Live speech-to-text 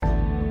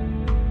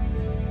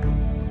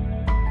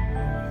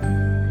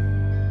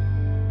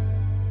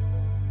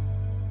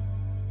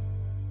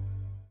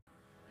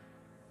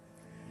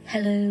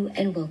Hello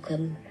and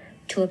welcome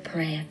to A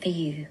Prayer for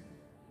You,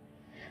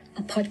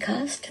 a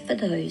podcast for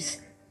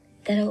those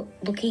that are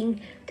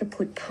looking to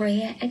put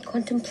prayer and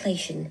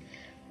contemplation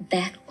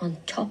back on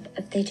top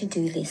of their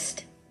to-do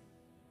list.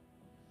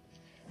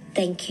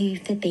 Thank you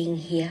for being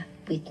here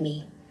with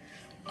me.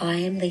 I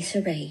am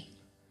Raie,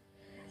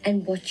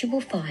 and what you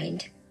will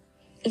find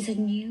is a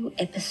new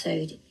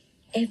episode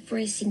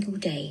every single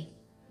day,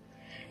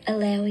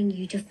 allowing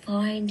you to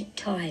find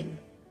time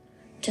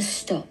to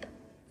stop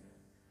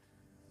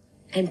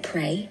and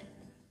pray,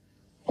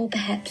 or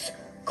perhaps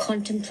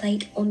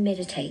contemplate or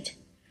meditate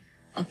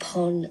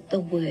upon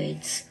the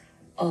words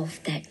of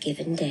that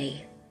given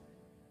day.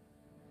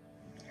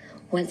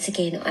 Once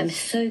again, I'm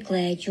so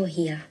glad you're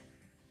here,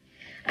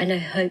 and I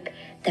hope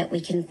that we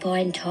can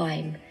find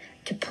time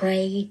to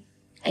pray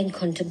and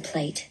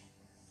contemplate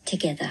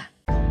together.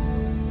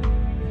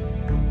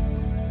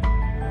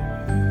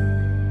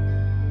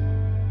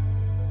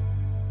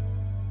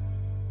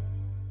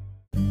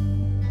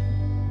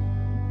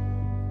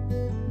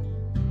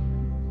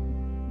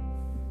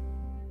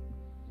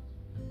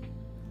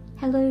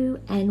 Hello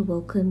and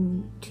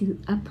welcome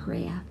to A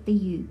Prayer for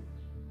You.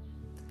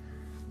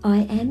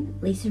 I am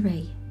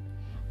Raie,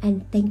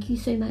 and thank you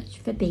so much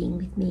for being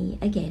with me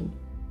again.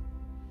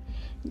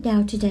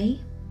 Now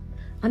today,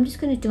 I'm just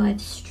going to dive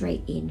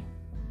straight in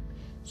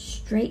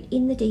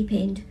the deep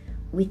end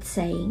with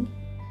saying,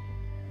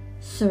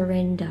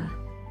 surrender,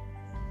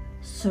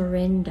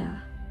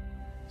 surrender,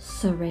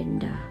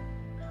 surrender.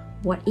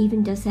 What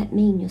even does that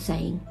mean, you're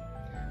saying?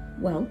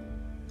 Well,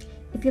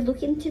 if you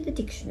look into the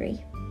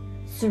dictionary,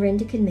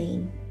 surrender can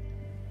mean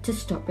to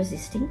stop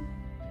resisting,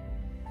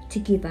 to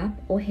give up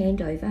or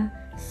hand over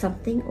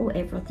something or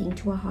everything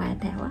to a higher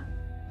power.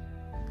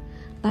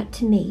 But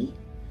to me,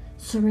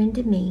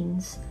 surrender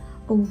means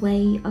a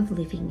way of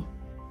living,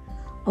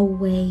 a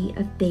way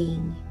of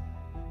being.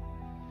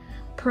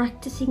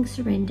 Practicing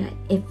surrender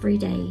every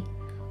day,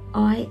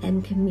 I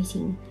am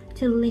committing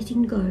to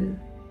letting go,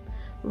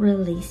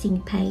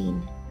 releasing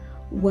pain,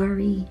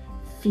 worry,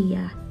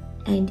 fear,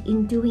 and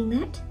in doing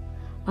that,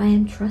 I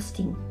am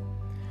trusting,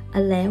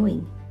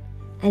 allowing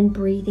and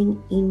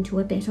breathing into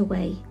a better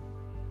way.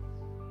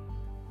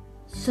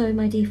 So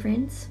my dear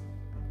friends,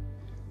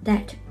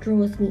 that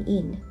draws me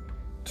in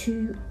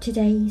to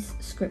today's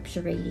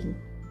scripture reading,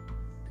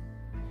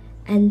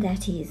 and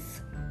that is,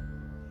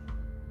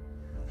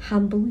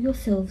 humble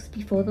yourselves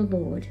before the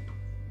Lord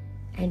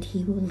and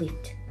he will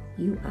lift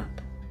you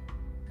up.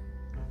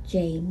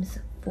 James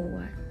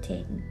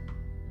 4:10.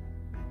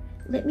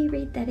 Let me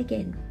read that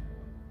again.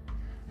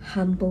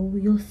 Humble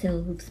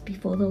yourselves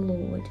before the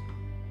Lord,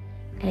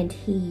 and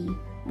he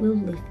will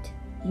lift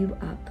you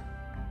up.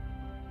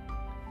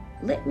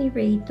 Let me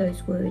read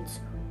those words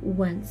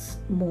once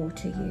more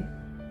to you.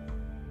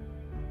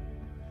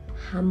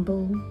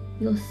 Humble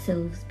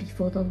yourselves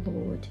before the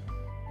Lord,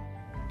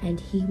 and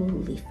he will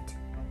lift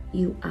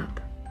you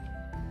up.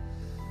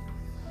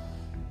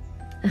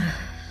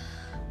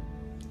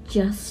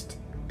 Just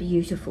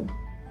beautiful.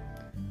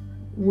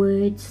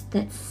 Words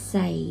that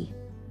say,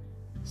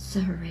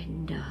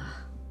 surrender.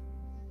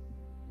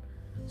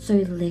 So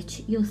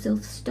let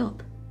yourself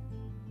stop.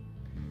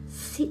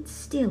 Sit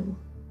still.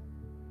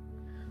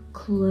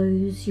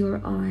 Close your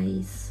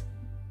eyes.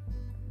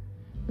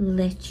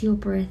 Let your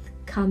breath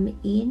come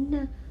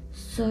in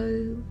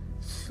so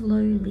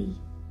slowly.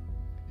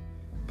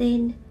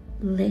 Then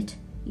let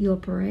your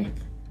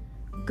breath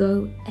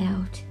go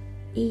out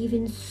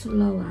even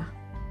slower.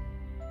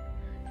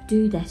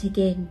 Do that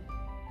again.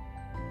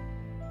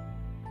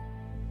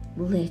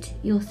 Let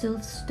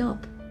yourself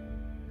stop.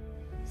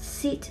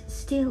 Sit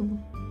still.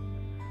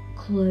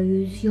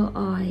 Close your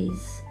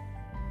eyes.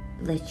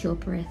 Let your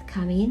breath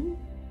come in.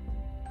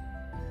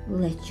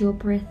 Let your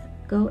breath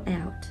go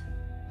out.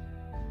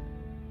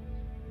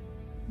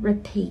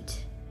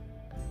 Repeat,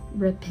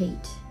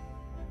 repeat,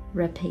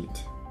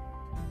 repeat.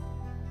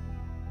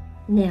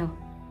 Now,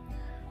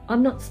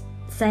 I'm not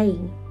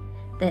saying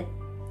that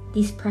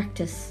this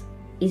practice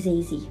is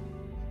easy,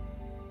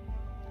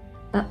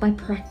 but by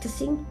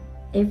practicing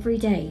every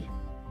day,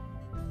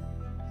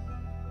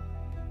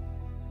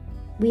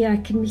 we are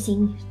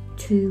committing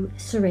to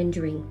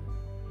surrendering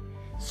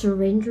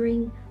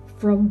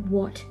from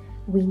what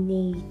we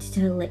need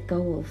to let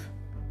go of.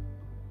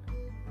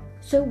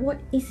 So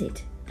what is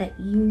it that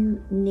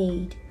you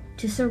need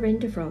to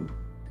surrender from?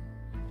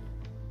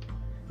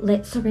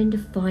 Let surrender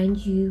find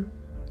you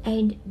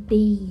and be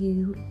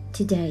you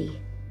today.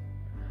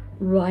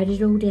 Write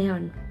it all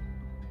down.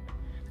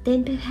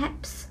 Then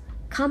perhaps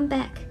come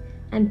back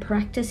and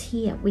practice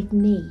here with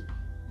me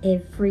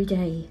every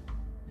day.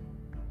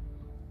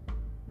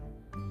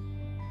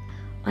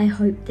 I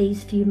hope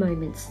these few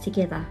moments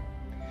together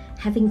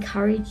have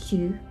encouraged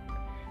you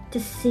to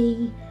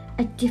see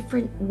a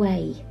different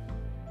way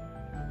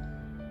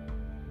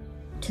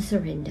to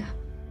surrender.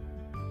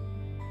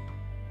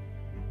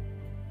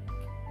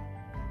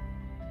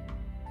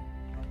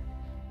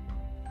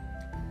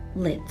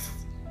 Let's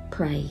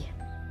pray.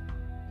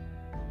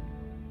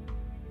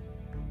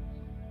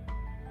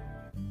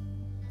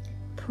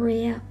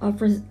 prayer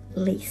of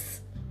release.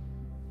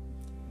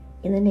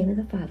 In the name of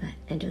the Father,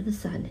 and of the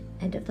Son,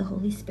 and of the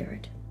Holy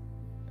Spirit.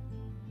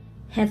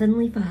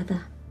 Heavenly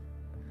Father,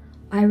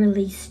 I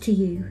release to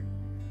you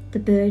the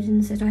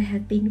burdens that I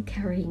have been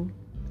carrying,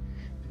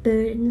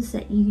 burdens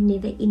that you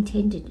never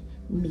intended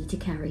me to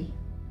carry.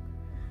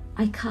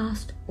 I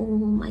cast all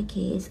my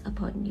cares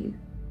upon you,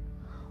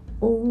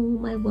 all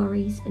my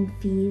worries and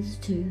fears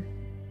too.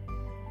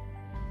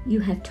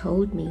 You have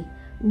told me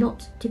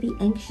not to be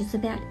anxious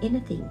about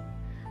anything,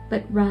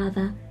 but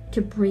rather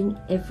to bring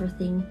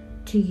everything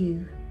to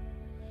you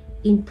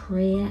in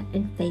prayer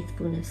and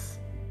faithfulness.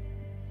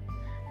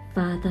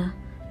 Father,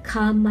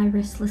 calm my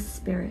restless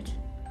spirit,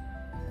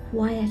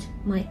 quiet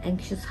my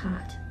anxious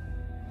heart,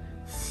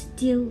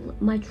 still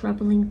my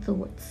troubling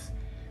thoughts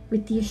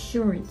with the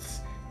assurance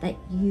that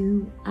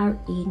you are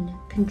in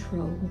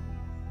control.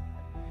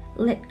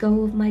 Let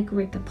go of my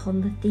grip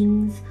upon the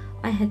things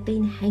I have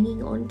been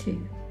hanging on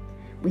to.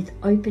 With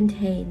opened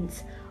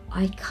hands,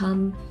 I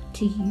come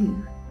to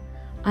you.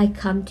 I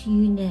come to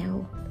you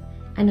now,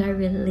 and I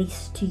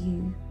release to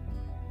you.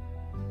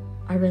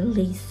 I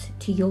release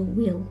to your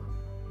will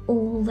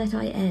all that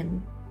I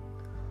am,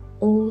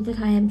 all that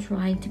I am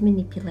trying to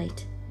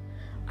manipulate.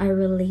 I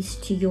release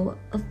to your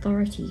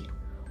authority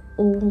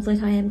all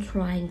that I am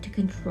trying to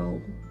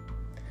control.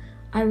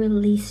 I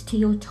release to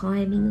your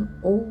timing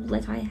all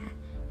that I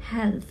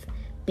have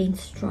been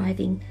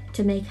striving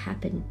to make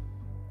happen.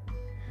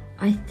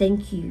 I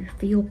thank you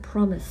for your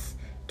promise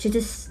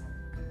to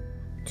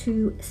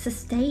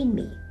sustain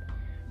me,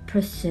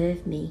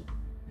 preserve me,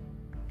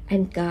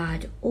 and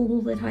guard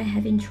all that I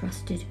have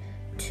entrusted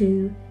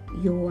to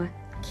your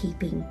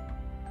keeping.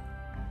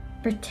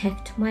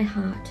 Protect my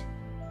heart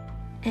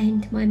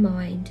and my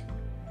mind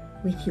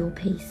with your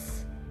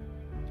peace,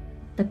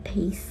 the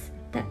peace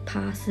that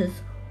passes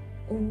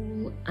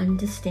all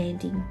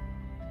understanding.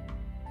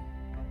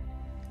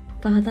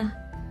 Father,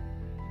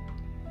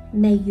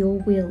 may your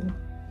will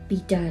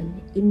be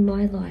done in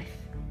my life,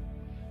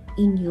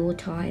 in your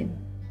time,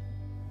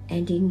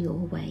 and in your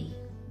way.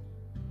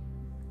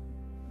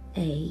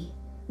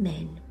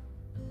 Amen.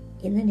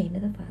 In the name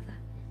of the Father,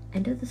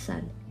 and of the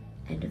Son,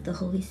 and of the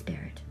Holy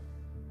Spirit.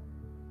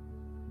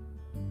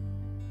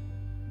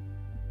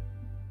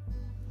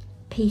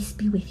 Peace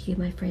be with you,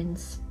 my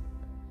friends,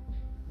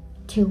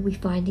 till we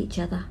find each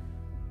other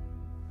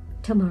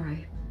tomorrow.